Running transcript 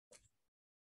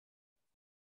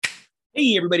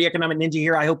Hey, everybody, Economic Ninja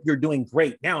here. I hope you're doing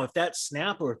great. Now, if that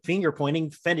snap or finger pointing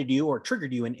offended you or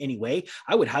triggered you in any way,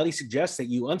 I would highly suggest that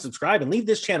you unsubscribe and leave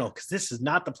this channel because this is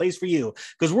not the place for you.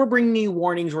 Because we're bringing you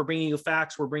warnings, we're bringing you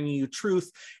facts, we're bringing you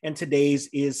truth, and today's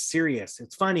is serious.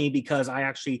 It's funny because I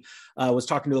actually was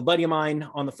talking to a buddy of mine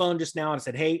on the phone just now and I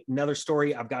said, hey, another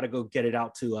story. I've got to go get it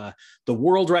out to the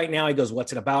world right now. He goes,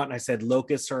 what's it about? And I said,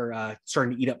 locusts are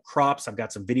starting to eat up crops. I've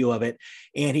got some video of it.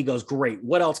 And he goes, great.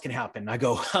 What else can happen? I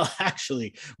go, well, actually,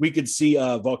 we could see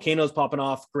volcanoes popping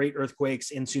off, great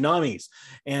earthquakes, and tsunamis.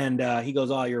 And he goes,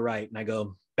 oh, you're right. And I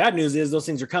go, bad news is those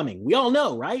things are coming. We all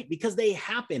know, right? Because they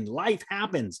happen. Life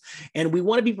happens. And we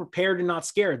want to be prepared and not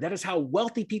scared. That is how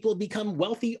wealthy people become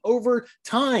wealthy over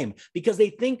time, because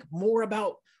they think more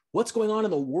about what's going on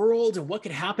in the world and what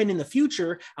could happen in the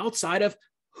future outside of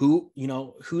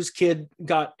whose kid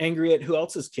got angry at who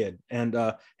else's kid. And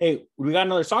hey, we got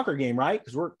another soccer game, right?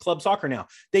 Because we're club soccer now.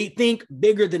 They think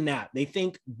bigger than that. They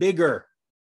think bigger.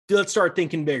 Let's start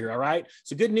thinking bigger. All right.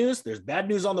 So good news. There's bad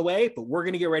news on the way, but we're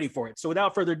going to get ready for it. So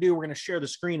without further ado, we're going to share the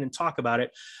screen and talk about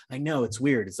it. I know it's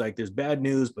weird. It's like there's bad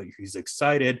news, but he's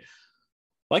excited.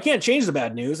 Well, I can't change the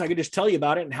bad news. I could just tell you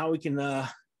about it and how we can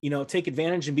take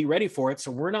advantage and be ready for it.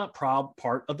 So we're not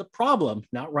part of the problem,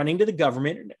 not running to the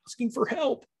government and asking for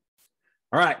help.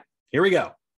 All right, here we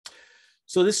go.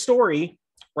 So this story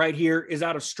right here is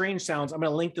out of Strange Sounds. I'm going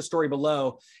to link the story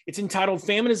below. It's entitled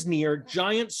Famine is Near,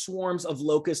 Giant Swarms of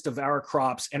Locusts Devour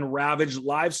Crops and Ravage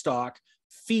Livestock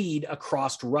Feed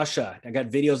Across Russia. I got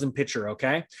videos and picture,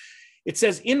 okay? It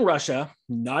says in Russia,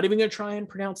 not even going to try and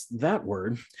pronounce that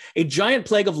word, a giant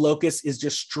plague of locusts is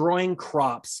destroying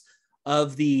crops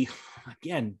of the,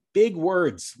 again, big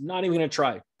words, not even going to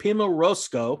try,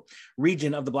 Pimorsko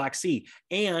region of the Black Sea.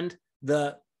 And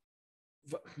the,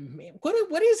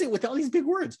 what is it with all these big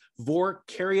words?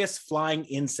 Voracious flying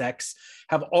insects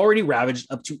have already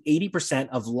ravaged up to 80%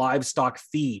 of livestock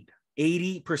feed,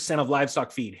 80% of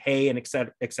livestock feed, hay, and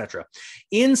et cetera.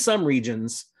 In some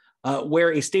regions,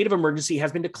 where a state of emergency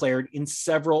has been declared in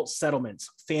several settlements.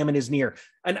 Famine is near.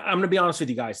 And I'm going to be honest with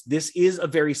you guys. This is a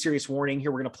very serious warning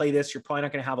here. We're going to play this. You're probably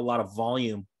not going to have a lot of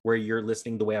volume where you're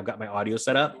listening the way I've got my audio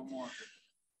set up.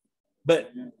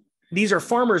 But these are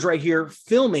farmers right here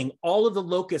filming all of the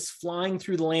locusts flying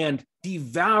through the land,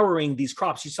 devouring these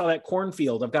crops. You saw that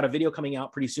cornfield. I've got a video coming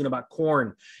out pretty soon about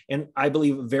corn, and I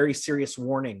believe a very serious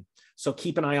warning. So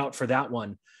keep an eye out for that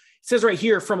one. It says right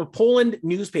here from a Poland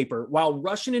newspaper, while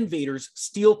Russian invaders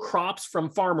steal crops from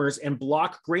farmers and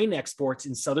block grain exports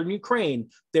in southern Ukraine,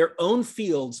 their own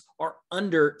fields are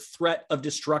under threat of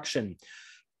destruction.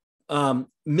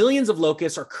 Millions of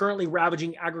locusts are currently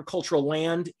ravaging agricultural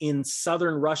land in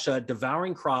southern Russia,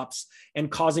 devouring crops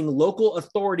and causing local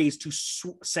authorities to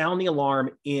sound the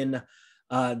alarm in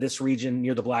this region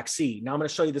near the Black Sea. Now I'm going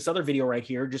to show you this other video right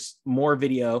here, just more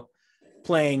video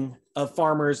playing of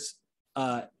farmers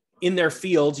in their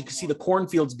fields. You can see the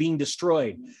cornfields being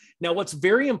destroyed. Now, what's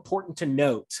very important to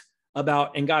note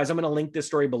about, and guys, I'm going to link this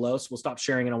story below, so we'll stop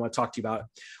sharing and I want to talk to you about it.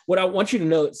 What I want you to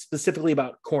know specifically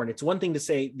about corn, it's one thing to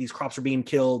say these crops are being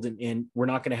killed and we're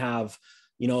not going to have,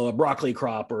 a broccoli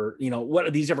crop or, what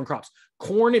are these different crops?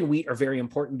 Corn and wheat are very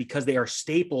important because they are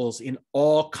staples in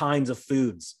all kinds of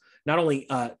foods. Not only,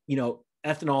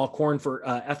 ethanol, corn for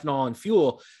ethanol and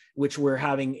fuel, which we're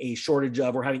having a shortage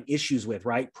of, we're having issues with,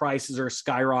 right? Prices are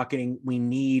skyrocketing. We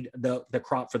need the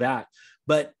crop for that.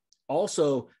 But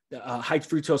also high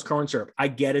fructose corn syrup. I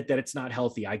get it that it's not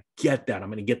healthy. I get that. I'm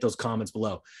going to get those comments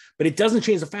below. But it doesn't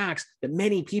change the facts that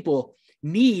many people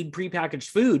need prepackaged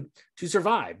food to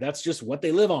survive. That's just what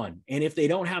they live on. And if they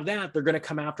don't have that, they're going to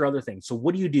come after other things. So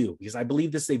what do you do? Because I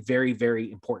believe this is a very,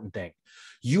 very important thing.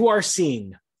 You are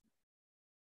seeing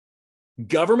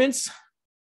governments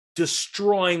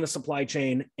destroying the supply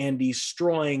chain and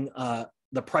destroying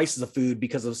the prices of food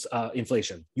because of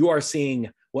inflation. You are seeing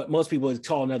what most people would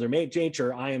call another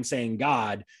nature. I am saying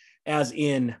God, as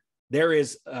in there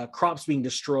is crops being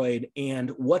destroyed. And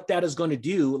what that is going to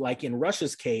do, like in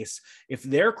Russia's case, if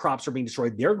their crops are being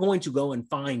destroyed, they're going to go and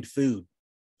find food.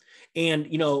 And,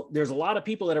 there's a lot of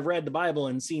people that have read the Bible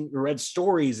and read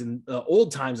stories in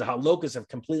old times of how locusts have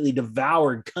completely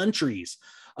devoured countries.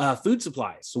 Food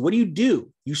supplies. So what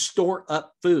do? You store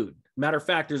up food. Matter of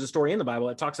fact, there's a story in the Bible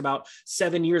that talks about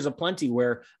 7 years of plenty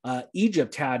where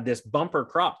Egypt had this bumper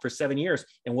crop for 7 years.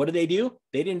 And what did they do?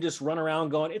 They didn't just run around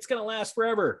going, it's going to last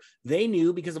forever. They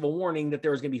knew because of a warning that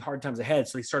there was going to be hard times ahead.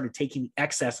 So they started taking the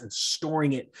excess and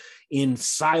storing it in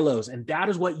silos. And that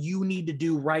is what you need to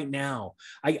do right now.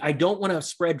 I don't want to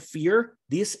spread fear.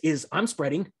 I'm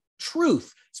spreading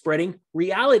truth, spreading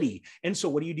reality. And so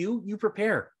what do? You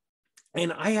prepare.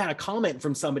 And I had a comment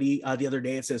from somebody the other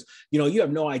day. It says, you know, you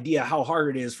have no idea how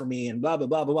hard it is for me and blah, blah,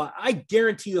 blah, blah, blah. I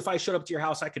guarantee you, if I showed up to your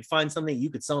house, I could find something you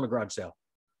could sell in a garage sale.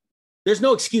 There's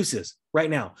no excuses right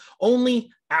now,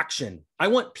 only action. I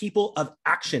want people of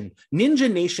action.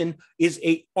 Ninja Nation is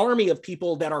an army of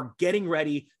people that are getting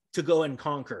ready to go and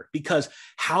conquer, because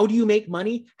how do you make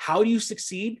money? How do you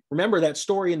succeed? Remember that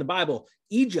story in the Bible,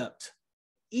 Egypt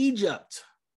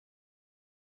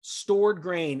stored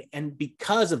grain. And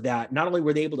because of that, not only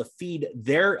were they able to feed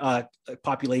their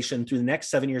population through the next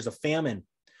 7 years of famine,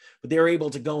 but they were able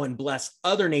to go and bless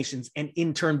other nations and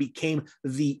in turn became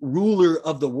the ruler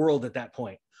of the world at that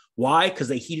point. Why? Because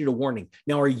they heeded a warning.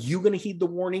 Now, are you going to heed the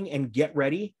warning and get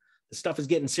ready? The stuff is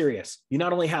getting serious. You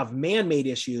not only have man-made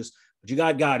issues, but you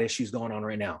got God issues going on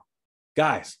right now.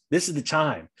 Guys, this is the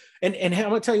time. And I'm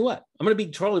going to tell you what, I'm going to be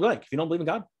totally blank. If you don't believe in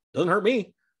God, it doesn't hurt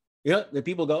me. Yeah, the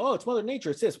people go, oh, it's Mother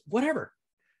Nature, it's this, whatever.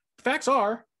 The facts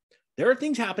are, there are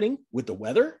things happening with the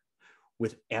weather,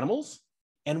 with animals,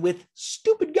 and with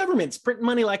stupid governments printing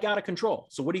money like out of control.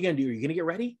 So what are you going to do? Are you going to get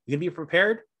ready? You're going to be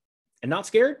prepared and not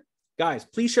scared? Guys,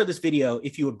 please share this video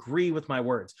if you agree with my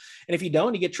words. And if you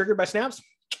don't, you get triggered by snaps,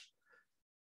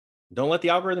 don't let the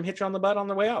algorithm hit you on the butt on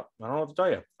the way out. I don't know what to tell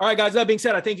you. All right, guys, that being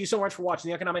said, I thank you so much for watching.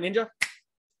 The Economic Ninja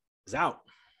is out.